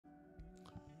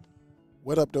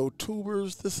What up, though,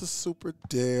 tubers? This is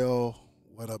Superdell.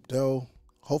 What up, though?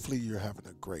 Hopefully, you're having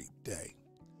a great day.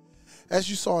 As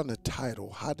you saw in the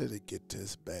title, how did it get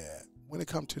this bad? When it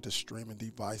comes to the streaming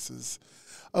devices,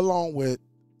 along with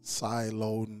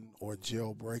sideloading or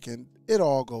jailbreaking, it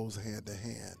all goes hand to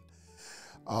hand.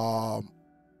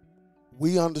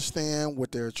 We understand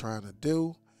what they're trying to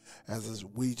do, as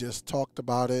we just talked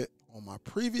about it on my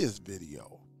previous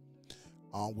video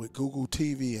with Google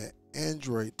TV and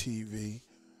Android TV,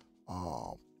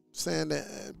 saying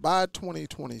that by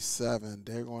 2027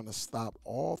 they're going to stop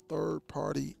all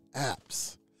third-party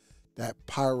apps that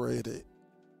pirated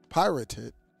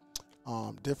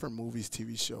different movies,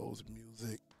 TV shows,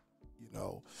 music,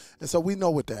 and so we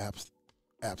know what the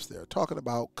apps they're talking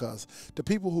about, because the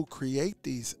people who create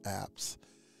these apps,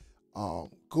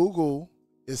 Google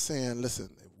is saying, listen,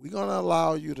 if we're going to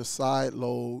allow you to side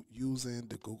load using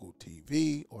the Google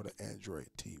TV or the Android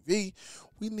TV,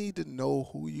 we need to know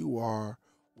who you are,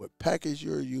 what package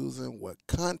you're using, what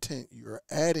content you're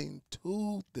adding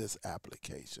to this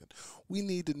application. We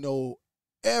need to know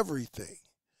everything,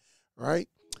 right?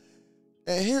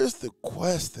 And here's the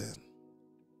question.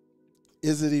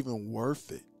 Is it even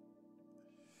worth it?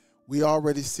 We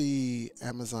already see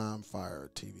Amazon Fire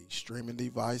TV streaming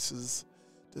devices.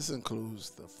 This includes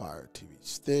the Fire TV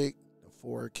Stick, the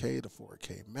 4K, the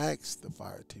 4K Max, the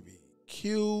Fire TV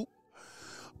Cube.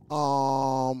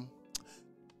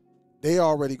 They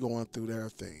already going through their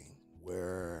thing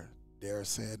where they're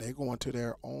saying they're going to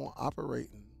their own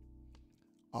operating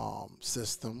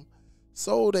system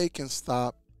so they can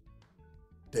stop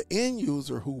the end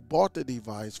user who bought the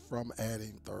device from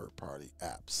adding third-party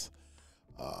apps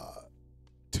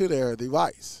to their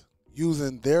device,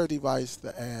 using their device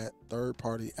to add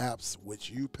third-party apps which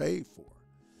you paid for.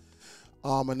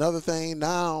 Another thing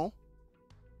now,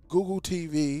 Google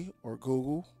TV or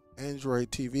Google Android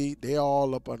TV, they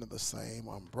all up under the same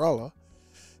umbrella.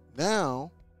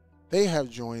 Now they have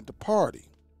joined the party,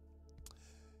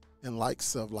 and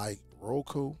likes of like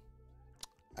Roku,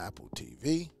 Apple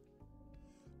TV,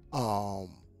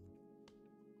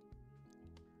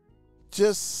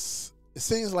 just it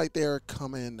seems like they're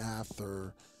coming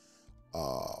after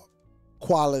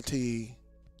quality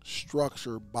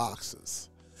structured boxes.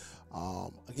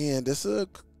 Again, this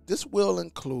will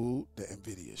include the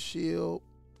nvidia Shield.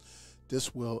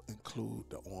 This will include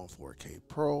the ON 4K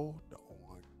Pro, the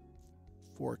ON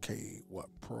 4K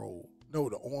Pro? No,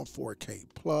 the ON 4K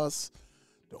Plus,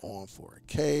 the ON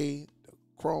 4K, the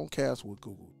Chromecast with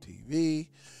Google TV.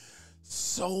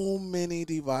 So many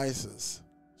devices,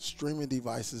 streaming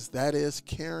devices that is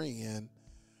carrying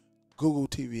Google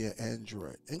TV and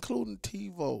Android, including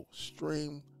TiVo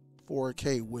Stream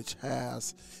 4K, which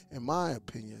has, in my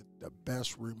opinion, the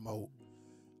best remote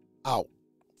out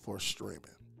for streaming.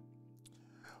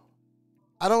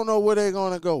 I don't know where they're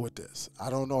going to go with this.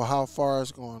 I don't know how far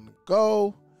it's going to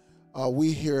go.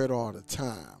 We hear it all the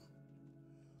time.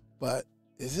 But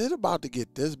is it about to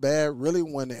get this bad, really,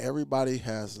 when everybody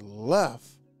has left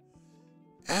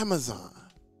Amazon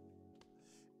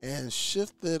and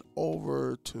shifted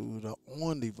over to the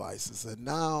ON devices? And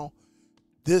now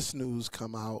this news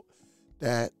come out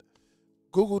that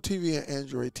Google TV and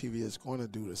Android TV is going to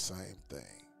do the same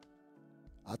thing.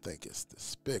 I think it's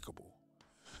despicable,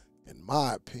 in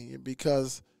my opinion,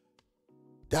 because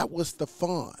that was the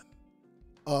fun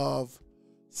of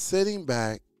sitting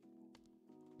back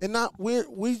and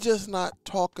we just not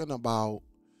talking about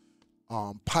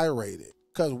pirated,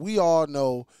 because we all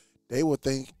know they would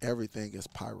think everything is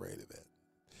pirated.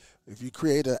 If you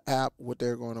create an app, what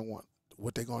they're going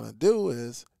to do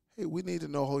is, hey, we need to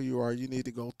know who you are. You need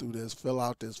to go through this, fill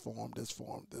out this form, this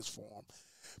form, this form.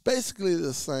 Basically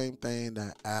the same thing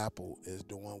that Apple is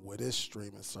doing with its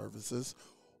streaming services,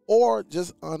 or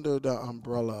just under the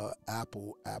umbrella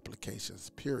Apple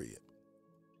applications, period.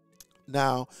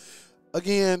 Now,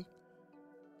 again,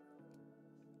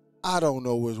 I don't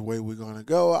know which way we're going to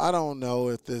go. I don't know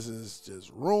if this is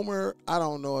just rumor. I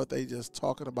don't know if they just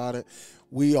talking about it.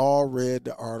 We all read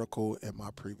the article in my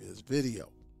previous video.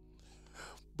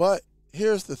 But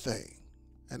here's the thing,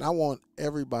 and I want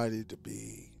everybody to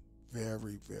be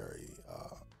very, very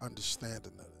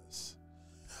understanding of this.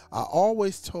 I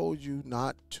always told you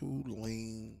not to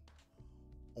lean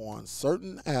on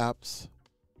certain apps,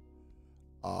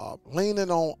 leaning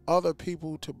on other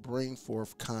people to bring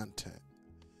forth content.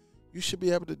 You should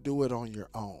be able to do it on your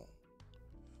own.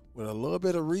 With a little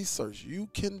bit of research, you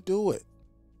can do it.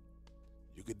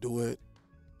 You can do it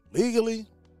legally.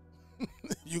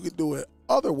 You can do it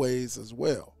other ways as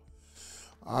well.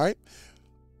 All right?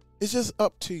 It's just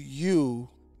up to you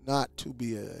not to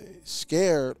be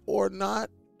scared or not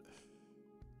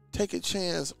take a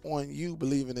chance on you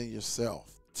believing in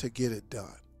yourself to get it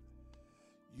done.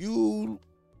 You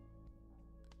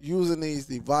using these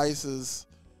devices,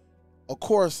 of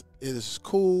course, it is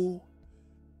cool.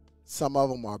 Some of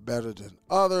them are better than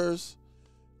others.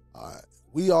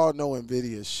 We all know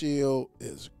NVIDIA Shield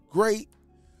is great,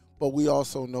 but we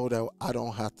also know that I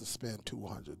don't have to spend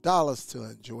 $200 to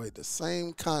enjoy the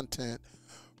same content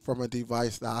from a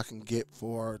device that I can get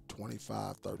for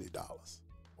 $25, $30,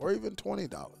 or even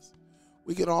 $20.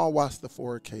 We can all watch the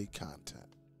 4K content,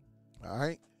 all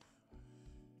right?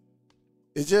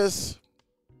 It's just,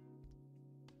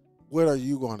 what are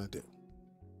you going to do?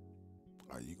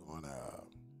 Are you going to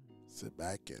sit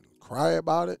back and cry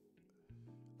about it?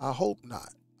 I hope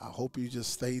not. I hope you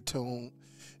just stay tuned.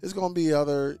 There's going to be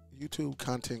other YouTube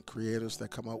content creators that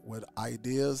come up with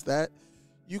ideas that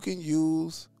you can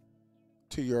use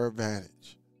to your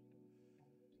advantage.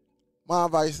 My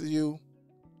advice to you,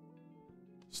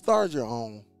 start your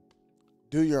own.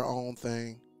 Do your own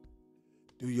thing.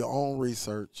 Do your own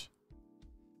research.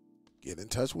 Get in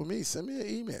touch with me. Send me an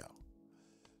email.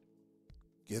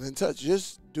 Get in touch.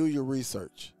 Just do your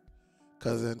research.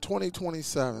 Because in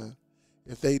 2027,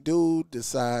 if they do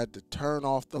decide to turn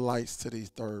off the lights to these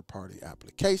third-party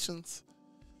applications,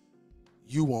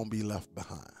 you won't be left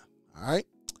behind. All right?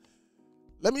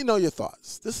 Let me know your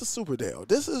thoughts. This is Superdell.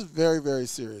 This is very, very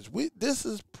serious. This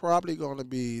is probably going to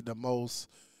be the most,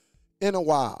 in a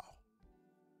while,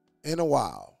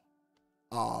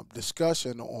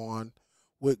 discussion on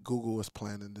what Google is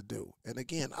planning to do. And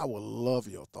again, I would love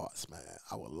your thoughts, man.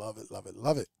 I would love it, love it,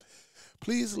 love it.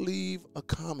 Please leave a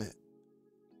comment.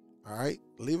 All right?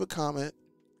 Leave a comment.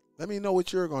 Let me know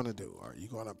what you're going to do. Are you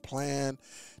going to plan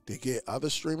to get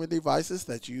other streaming devices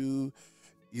that you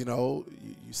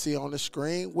see on the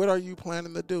screen? What are you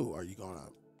planning to do? Are you going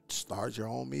to start your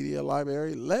own media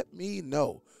library? Let me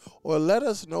know. Or let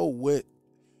us know what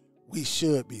we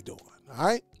should be doing. All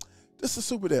right? This is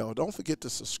Superdell. Don't forget to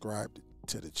subscribe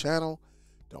to the channel.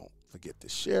 Don't forget to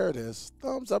share this.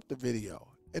 Thumbs up the video.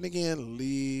 And again,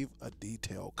 leave a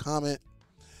detailed comment.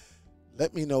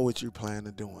 Let me know what you plan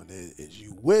on doing. Is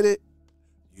you with it?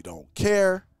 You don't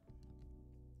care?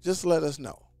 Just let us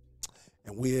know.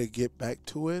 And we'll get back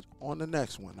to it on the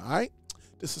next one, all right?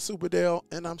 This is Superdell,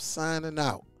 and I'm signing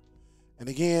out. And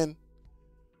again,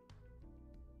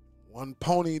 one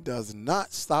pony does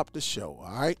not stop the show,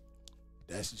 all right?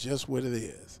 That's just what it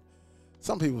is.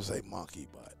 Some people say monkey,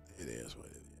 but it is what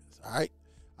it is, all right?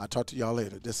 I'll talk to y'all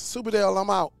later. This is Superdell. I'm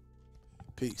out.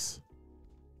 Peace.